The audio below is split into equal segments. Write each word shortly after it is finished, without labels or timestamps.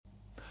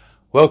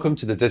Welcome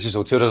to the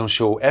Digital Tourism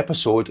Show,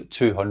 episode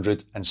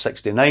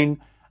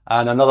 269,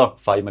 and another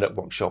 5-minute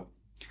workshop.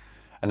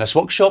 In this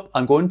workshop,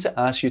 I'm going to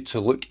ask you to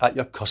look at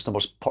your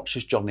customer's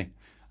purchase journey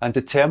and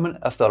determine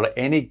if there are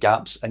any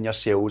gaps in your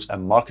sales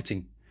and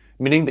marketing,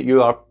 meaning that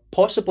you are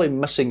possibly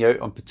missing out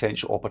on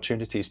potential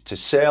opportunities to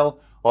sell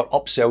or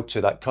upsell to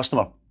that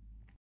customer.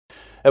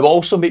 It will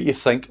also make you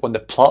think on the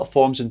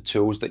platforms and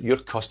tools that your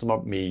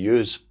customer may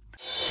use.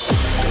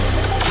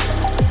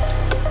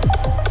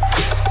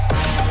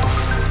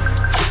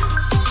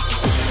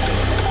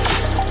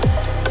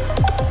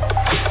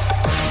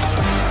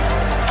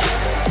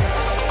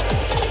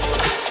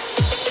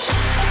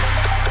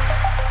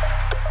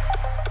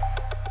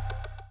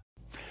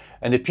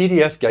 In the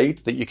PDF guide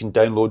that you can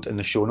download in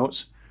the show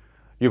notes,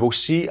 you will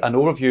see an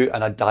overview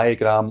and a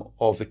diagram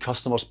of the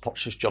customer's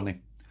purchase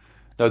journey.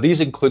 Now,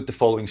 these include the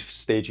following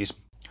stages.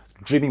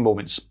 Dreaming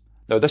moments.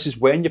 Now, this is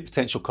when your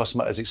potential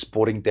customer is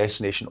exploring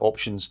destination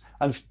options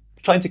and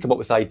trying to come up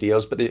with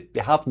ideas, but they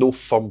have no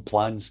firm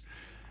plans.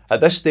 At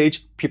this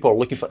stage, people are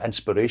looking for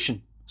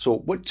inspiration. So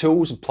what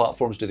tools and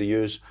platforms do they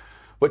use?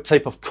 What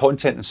type of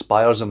content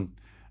inspires them?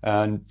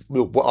 And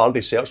what are they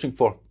searching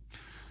for?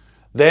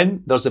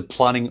 Then there's the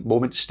planning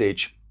moment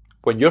stage,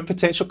 when your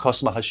potential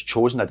customer has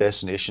chosen a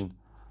destination.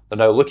 They're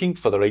now looking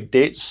for the right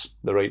dates,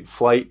 the right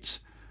flight,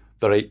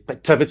 the right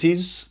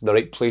activities, the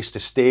right place to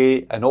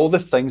stay, and all the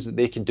things that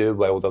they can do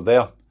while they're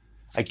there.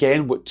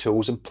 Again, what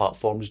tools and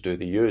platforms do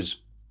they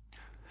use?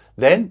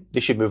 Then they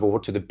should move over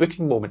to the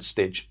booking moment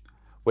stage,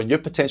 when your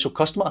potential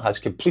customer has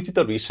completed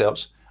their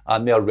research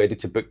and they are ready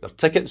to book their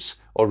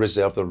tickets or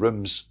reserve their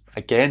rooms.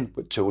 Again,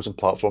 what tools and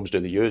platforms do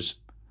they use?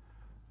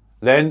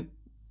 Then,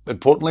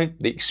 importantly,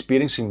 the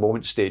experiencing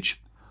moment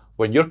stage,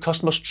 when your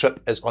customer's trip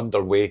is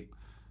underway.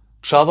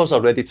 Travellers are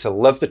ready to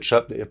live the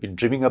trip that they've been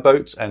dreaming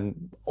about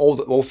and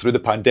all through the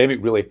pandemic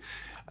really,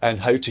 and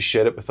how to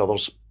share it with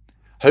others.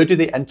 How do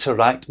they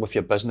interact with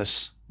your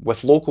business,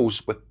 with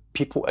locals, with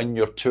people in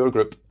your tour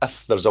group,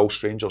 if there's all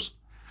strangers?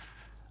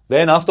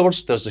 Then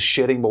afterwards, there's the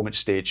sharing moment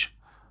stage,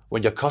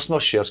 when your customer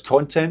shares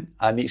content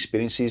and the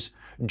experiences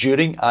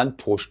during and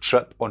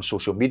post-trip on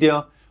social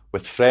media,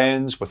 with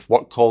friends, with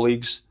work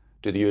colleagues.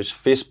 Do they use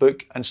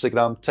Facebook,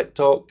 Instagram,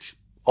 TikTok,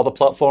 other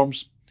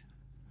platforms?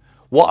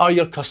 What are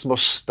your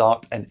customers'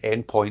 start and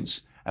end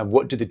points, and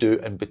what do they do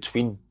in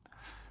between?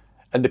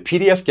 In the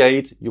PDF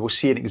guide, you will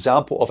see an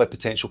example of a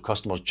potential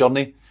customer's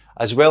journey,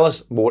 as well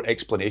as more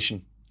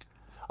explanation.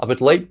 I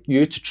would like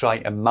you to try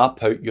and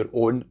map out your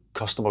own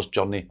customer's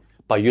journey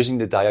by using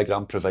the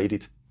diagram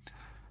provided.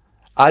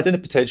 Add in the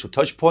potential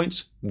touch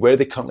points, where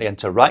they currently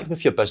interact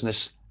with your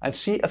business, and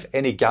see if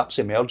any gaps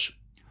emerge.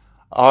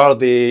 Are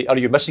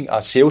you missing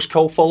a sales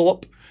call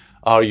follow-up?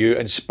 Are you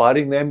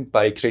inspiring them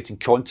by creating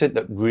content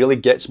that really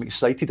gets them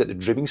excited at the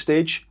dreaming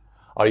stage?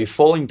 Are you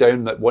falling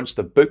down that once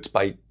they're booked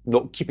by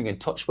not keeping in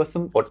touch with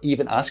them or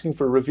even asking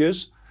for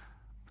reviews?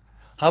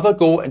 Have a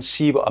go and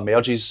see what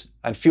emerges,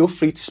 and feel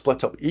free to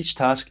split up each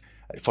task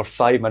for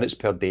 5 minutes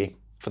per day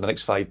for the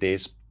next 5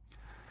 days.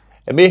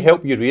 It may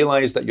help you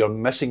realise that you're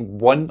missing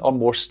one or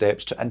more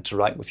steps to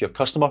interact with your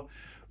customer,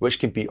 which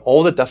can be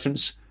all the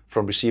difference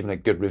from receiving a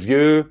good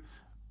review,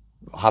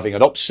 having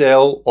an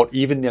upsell, or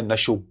even the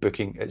initial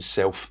booking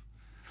itself.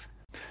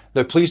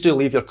 Now, please do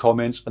leave your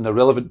comments on the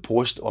relevant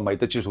post on my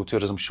Digital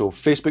Tourism Show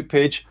Facebook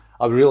page.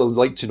 I would really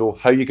like to know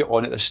how you get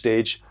on at this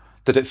stage.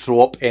 Did it throw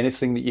up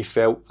anything that you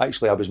felt,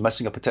 actually, I was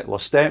missing a particular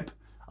step?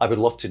 I would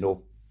love to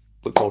know.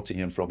 Look forward to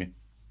hearing from you.